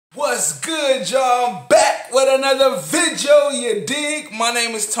What's good, y'all? I'm back with another video, you dig? My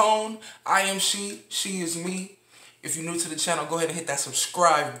name is Tone. I am she is me. If you're new to the channel, go ahead and hit that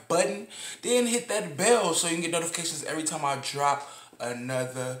subscribe button. Then hit that bell so you can get notifications every time I drop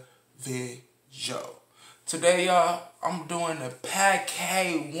another video. Today, y'all, I'm doing the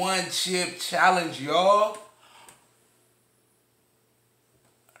Paqui one chip challenge, y'all.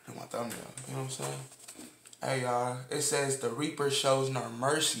 I do my thumbnail, you know what I'm saying? Hey, y'all, it says the Reaper shows no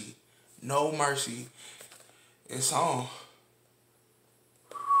mercy. No mercy. It's on.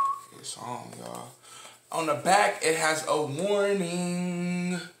 It's on, y'all. On the back, it has a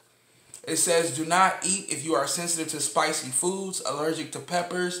warning. It says, do not eat if you are sensitive to spicy foods, allergic to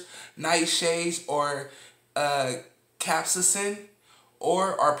peppers, nightshades, or capsaicin,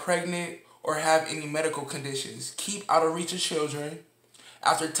 or are pregnant or have any medical conditions. Keep out of reach of children.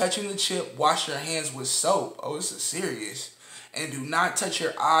 After touching the chip, wash your hands with soap. Oh, this is serious. And do not touch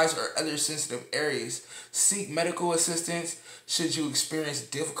your eyes or other sensitive areas. Seek medical assistance should you experience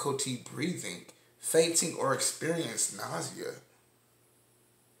difficulty breathing, fainting, or experience nausea.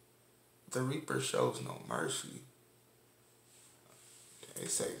 The Reaper shows no mercy. They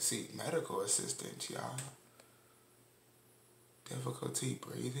say seek medical assistance, y'all. Difficulty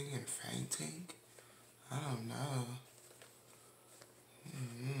breathing and fainting? I don't know.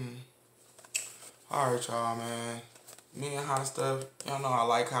 Alright, y'all, man. Me and hot stuff, y'all know I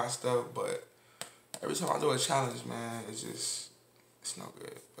like hot stuff, but every time I do a challenge, man, it's no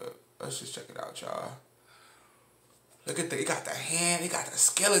good. But let's just check it out, y'all. Look at it got the hand, it got the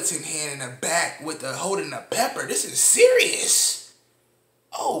skeleton hand in the back with the holding the pepper. This is serious.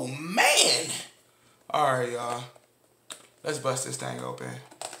 Oh, man. Alright, y'all. Let's bust this thing open.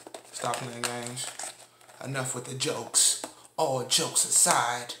 Stop playing games. Enough with the jokes. All jokes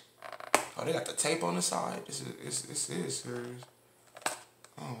aside. Oh, they got the tape on the side. This is serious.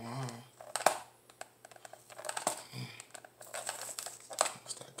 Oh wow.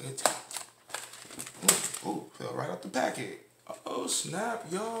 What's that good tape? Ooh, fell right out the packet. Oh snap,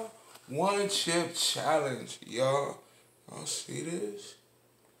 y'all. One chip challenge, y'all. Y'all see this?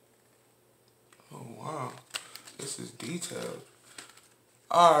 Oh wow. This is detailed.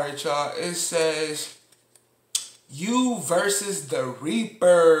 Alright, y'all. It says you versus the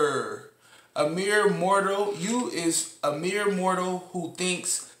Reaper. A mere mortal. You is a mere mortal who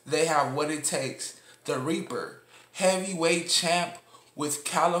thinks they have what it takes. The Reaper, heavyweight champ with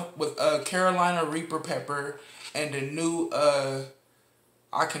Carolina Reaper pepper and the new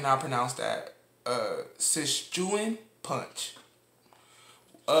I cannot pronounce that Sichuan punch.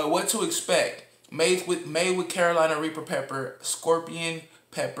 What to expect? Made with Carolina Reaper pepper, scorpion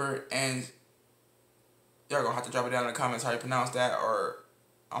pepper, and y'all gonna have to drop it down in the comments how you pronounce that, or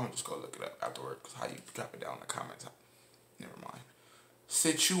I'm gonna just go look it up afterward, because how you drop it down in the comments. Never mind.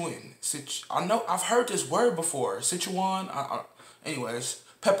 Sichuan. I know, I've heard this word before. Sichuan. Anyways,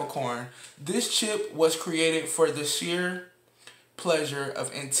 peppercorn. This chip was created for the sheer pleasure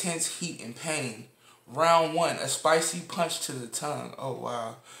of intense heat and pain. Round 1, a spicy punch to the tongue. Oh,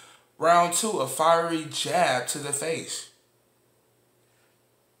 wow. Round 2, a fiery jab to the face.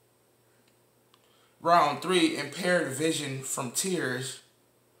 Round 3, impaired vision from tears.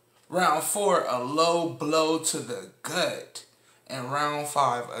 Round 4, a low blow to the gut. And round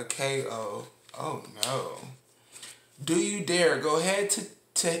 5, a KO. Oh no. Do you dare go head to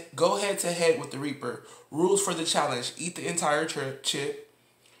head with the Reaper? Rules for the challenge. Eat the entire chip.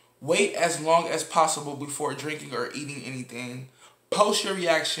 Wait as long as possible before drinking or eating anything. Post your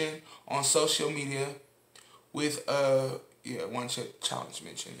reaction on social media with one chip challenge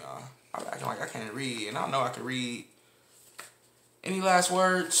mention, y'all. I'm acting like I can't read, and I know I can read. Any last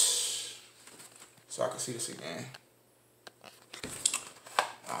words? So I can see this again.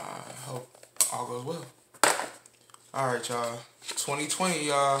 I hope all goes well. Alright, y'all. 2020,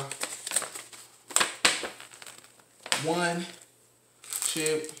 y'all. One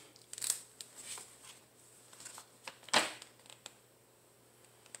chip.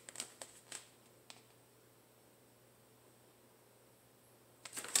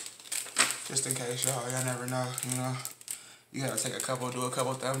 Just in case, y'all never know, you know. You gotta take do a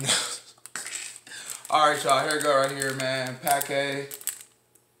couple thumbnails. Alright, y'all, here we go right here, man. Paqui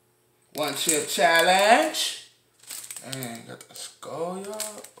one chip challenge. Dang, got the skull,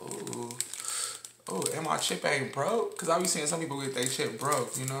 y'all. Ooh. Ooh, and my chip ain't broke. Cause I be seeing some people get their chip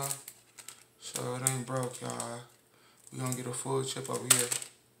broke, you know. So it ain't broke, y'all. We gonna get a full chip over here.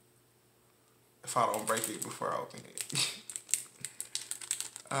 If I don't break it before I open it.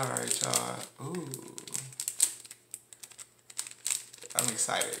 Alright, y'all. Ooh. I'm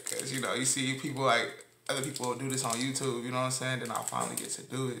excited because, you know, you see people like other people do this on YouTube, you know what I'm saying? Then I'll finally get to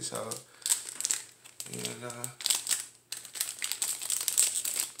do it, so. And,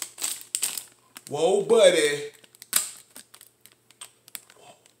 whoa, buddy.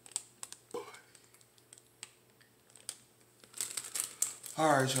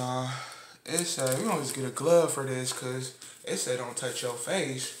 Alright, y'all. It said, we gonna just get a glove for this, because it said don't touch your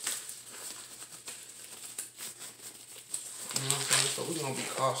face. You know what I'm saying? So we're gonna be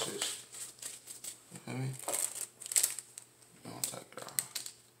cautious. You feel me? We're gonna take it off.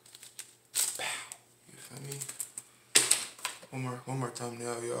 Pow. You feel me? One more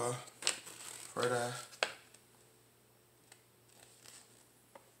thumbnail, y'all. For that.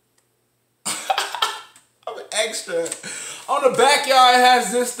 I'm extra. On the back, y'all, it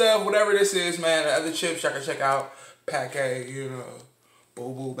has this stuff, whatever this is, man. The other chips y'all can check out. Paqui, you know.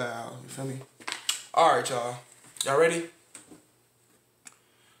 Boo boo bow. You feel me? Alright, y'all. Y'all ready?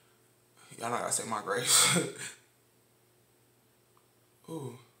 Y'all know I gotta say my grace.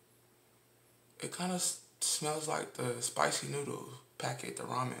 Ooh. It kind of smells like the spicy noodles packet, the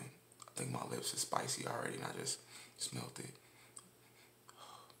ramen. I think my lips is spicy already and I just smelled it.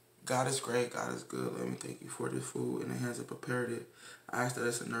 God is great. God is good. Let me thank you for this food and the hands that prepared it. I ask that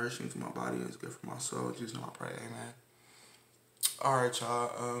it's nourishing to my body and it's good for my soul. Jesus, I pray. Amen. Alright,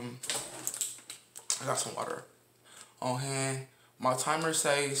 y'all. I got some water on hand. My timer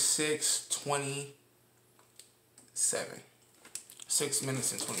says 6:27. 6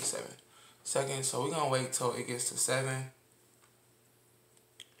 minutes and 27 seconds. So we're gonna wait till it gets to 7.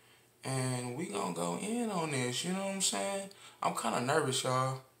 And we gonna go in on this, you know what I'm saying? I'm kind of nervous,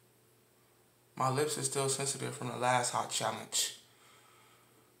 y'all. My lips are still sensitive from the last hot challenge.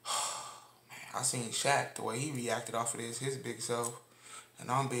 Man, I seen Shaq, the way he reacted off of this, his big self. And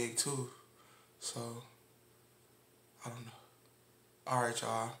I'm big too. So, I don't know. Alright,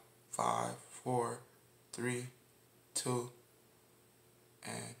 y'all. 5, 4, 3, 2,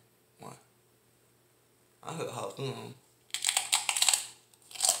 and 1. I heard how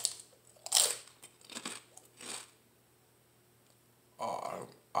Oh,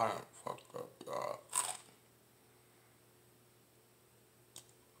 I done fucked up, y'all.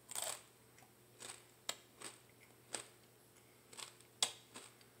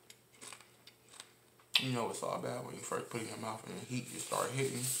 You know it's all bad when you first put it in your mouth and the heat just start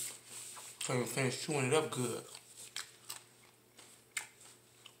hitting. So you finish chewing it up good.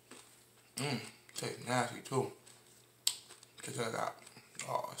 Tastes nasty too. Check that out.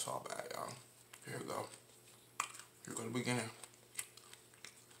 Oh, it's all bad, y'all. Here we go. Here go the beginning.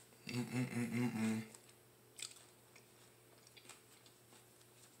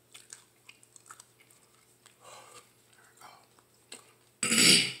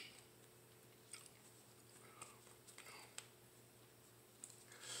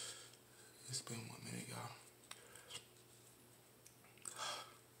 It's been 1 minute, y'all.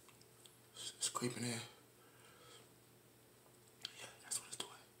 It's creeping in. Yeah, that's what it's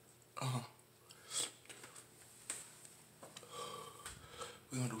doing.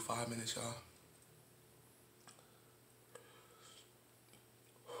 We're gonna do 5 minutes, y'all.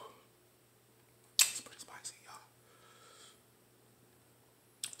 It's pretty spicy, y'all.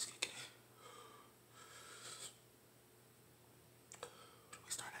 Let's get it. What do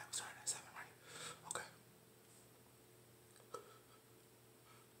we start at? We started at 7, right? Okay.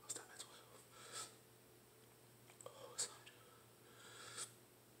 I'll stop at 12. Oh, it's hot.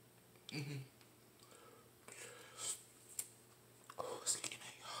 Oh, it's getting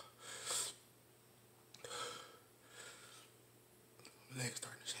it, y'all.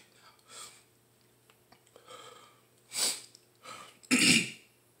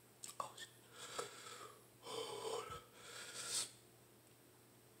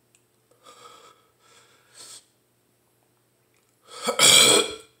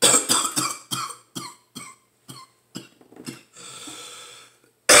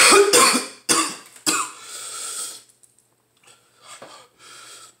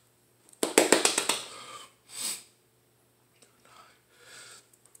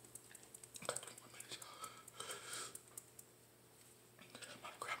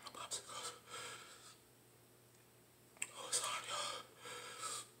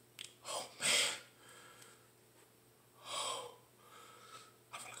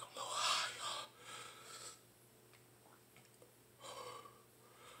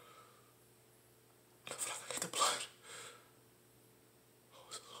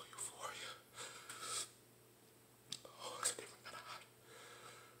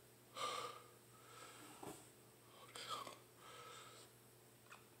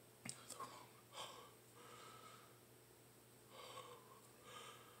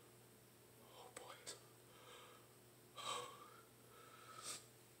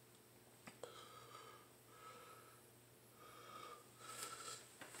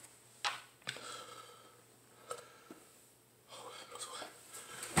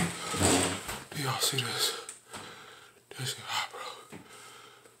 see this? This is hot, bro.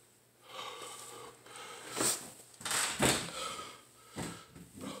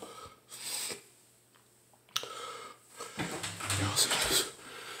 Y'all see this?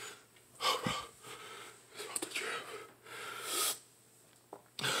 Oh, bro. It's about to drip.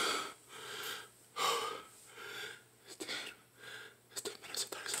 It's 10 minutes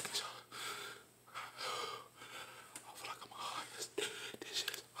and 30 seconds, y'all. I feel like I'm hot. This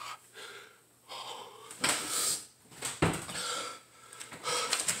shit is hot.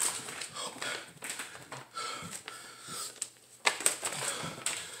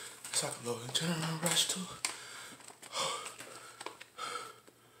 It's like a little adrenaline rush too.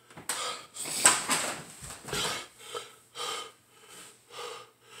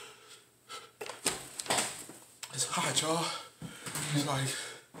 It's hot, y'all. It's like,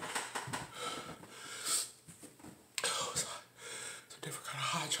 oh, it's hot. It's a different kind of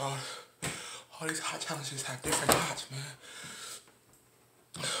hot, y'all. All these hot challenges have different hots, man.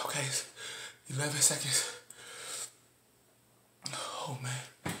 Okay, it's 11 seconds. Oh, man.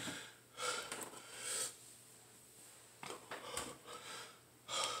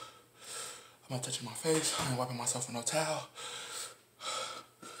 I'm not touching my face. I ain't wiping myself with no towel.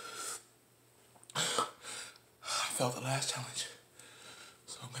 I failed the last challenge,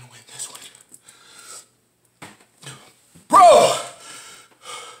 so I'm gonna win this one. Bro!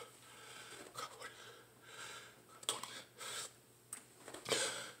 20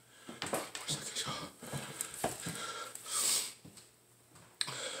 more seconds, y'all.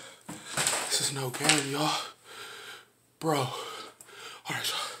 This is no game, y'all. Bro. All right,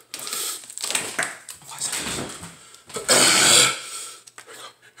 y'all. 5 seconds. Here we go.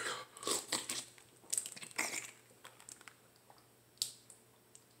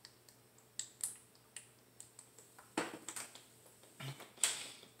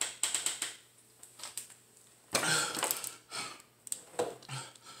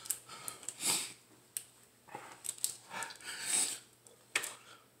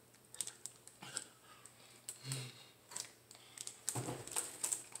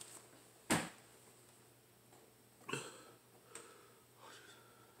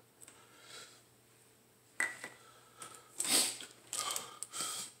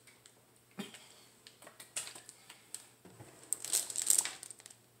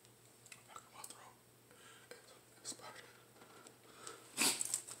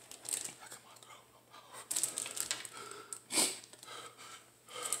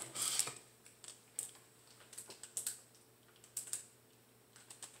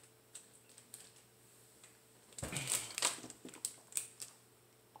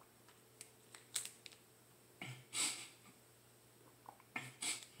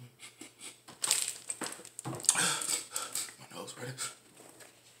 My nose ready. At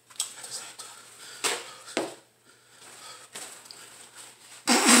the same time.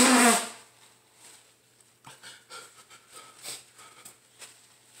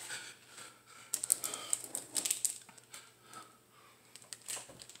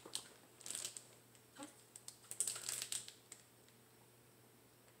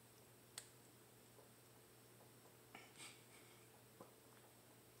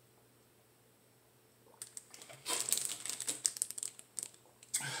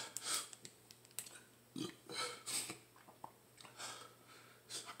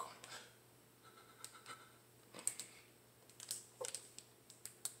 It's not going away.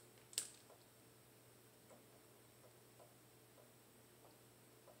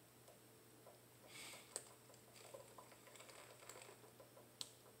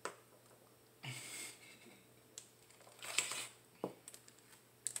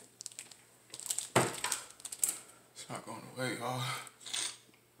 It's not going away, y'all.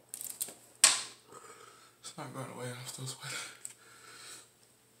 It's not going away. I'm still sweating.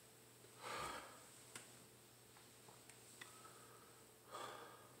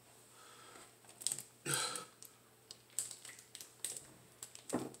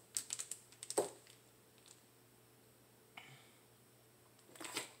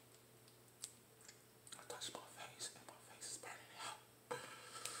 I touched my face and my face is burning out.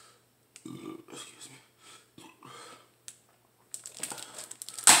 Excuse me.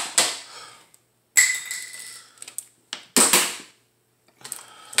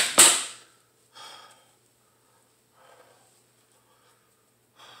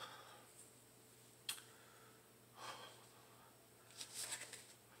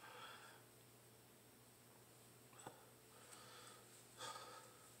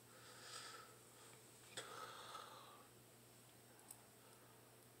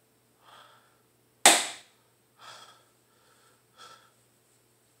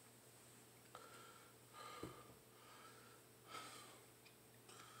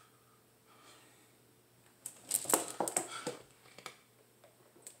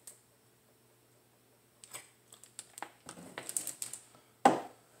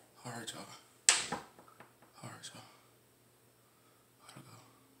 All right, y'all. All right, y'all.